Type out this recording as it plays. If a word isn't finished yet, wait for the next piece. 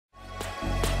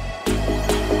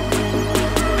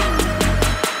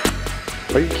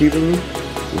Are you cubing me?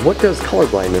 What does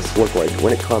colorblindness look like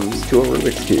when it comes to a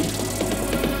Rubik's Cube?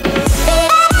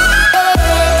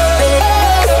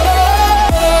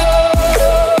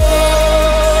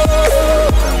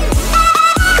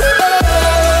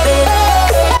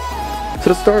 So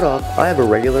to start off, I have a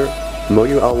regular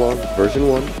Moyu Outlong version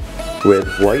 1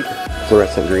 with white,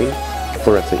 fluorescent green,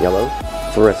 fluorescent yellow,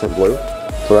 fluorescent blue,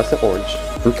 fluorescent orange,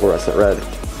 and fluorescent red.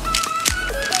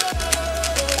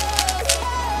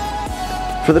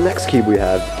 For the next cube we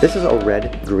have, this is a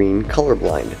red-green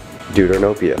colorblind Triton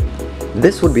Opia.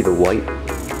 This would be the white,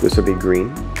 this would be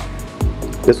green,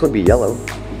 this would be yellow,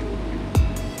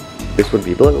 this would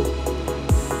be blue,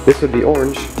 this would be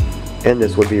orange, and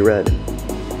this would be red.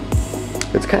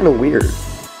 It's kind of weird.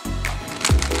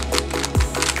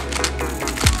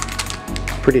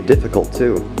 Pretty difficult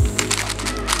too.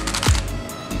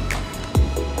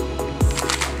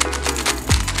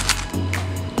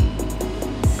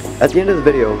 At the end of the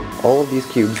video, all of these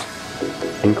cubes,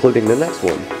 including the next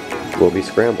one, will be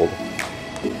scrambled.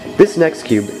 This next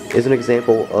cube is an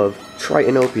example of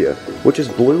Triton Opia, which is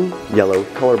blue-yellow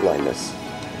colorblindness.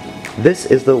 This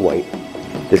is the white,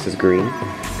 this is green,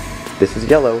 this is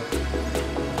yellow,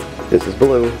 this is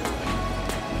blue,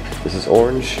 this is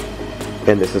orange,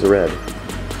 and this is red.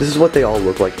 This is what they all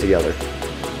look like together.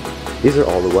 These are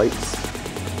all the whites.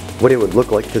 What it would look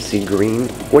like to see green,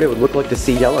 what it would look like to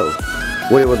see yellow,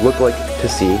 what it would look like to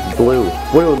see blue,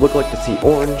 what it would look like to see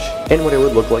orange, and what it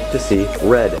would look like to see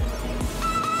red.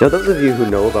 Now those of you who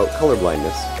know about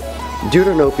colorblindness,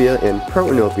 Triton Opia and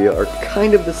Protanopia are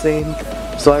kind of the same,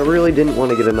 so I really didn't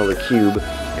want to get another cube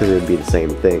because it would be the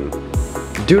same thing.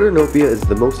 Triton Opia is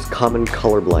the most common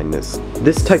colorblindness.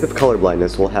 This type of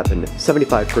colorblindness will happen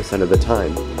 75% of the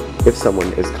time if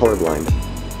someone is colorblind.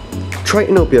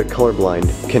 Triton Opia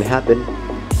colorblind can happen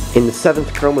in the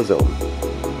 7th chromosome,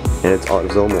 and it's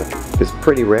autosomal. It's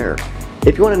pretty rare.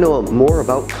 If you want to know more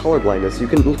about colorblindness, you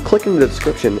can click in the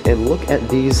description and look at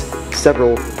these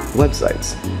several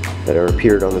websites that are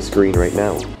appeared on the screen right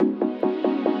now.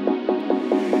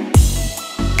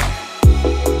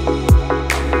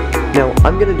 Now,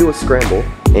 I'm going to do a scramble,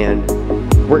 and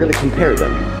we're going to compare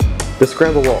them. The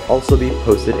scramble will also be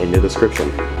posted in the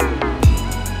description.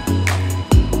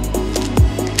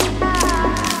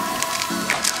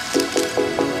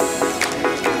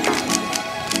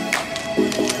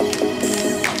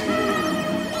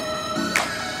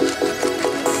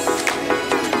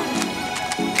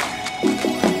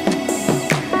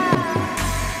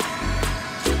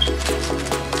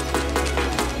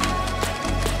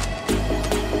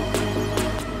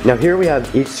 Now here we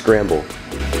have each scramble.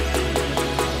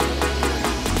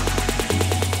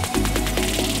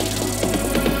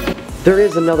 There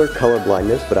is another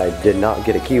colorblindness, but I did not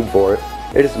get a cube for it.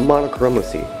 It is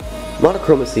Monochromacy.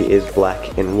 Monochromacy is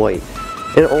black and white,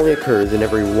 and it only occurs in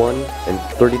every 1 in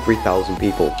 33,000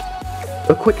 people.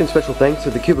 A quick and special thanks to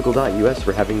thecubicle.us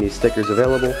for having these stickers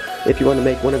available. If you want to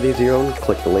make one of these your own,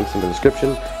 click the links in the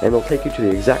description, and they'll take you to the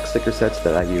exact sticker sets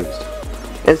that I used.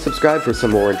 And subscribe for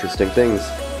some more interesting things,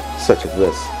 such as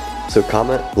this. So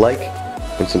comment, like,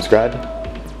 and subscribe.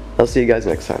 I'll see you guys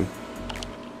next time.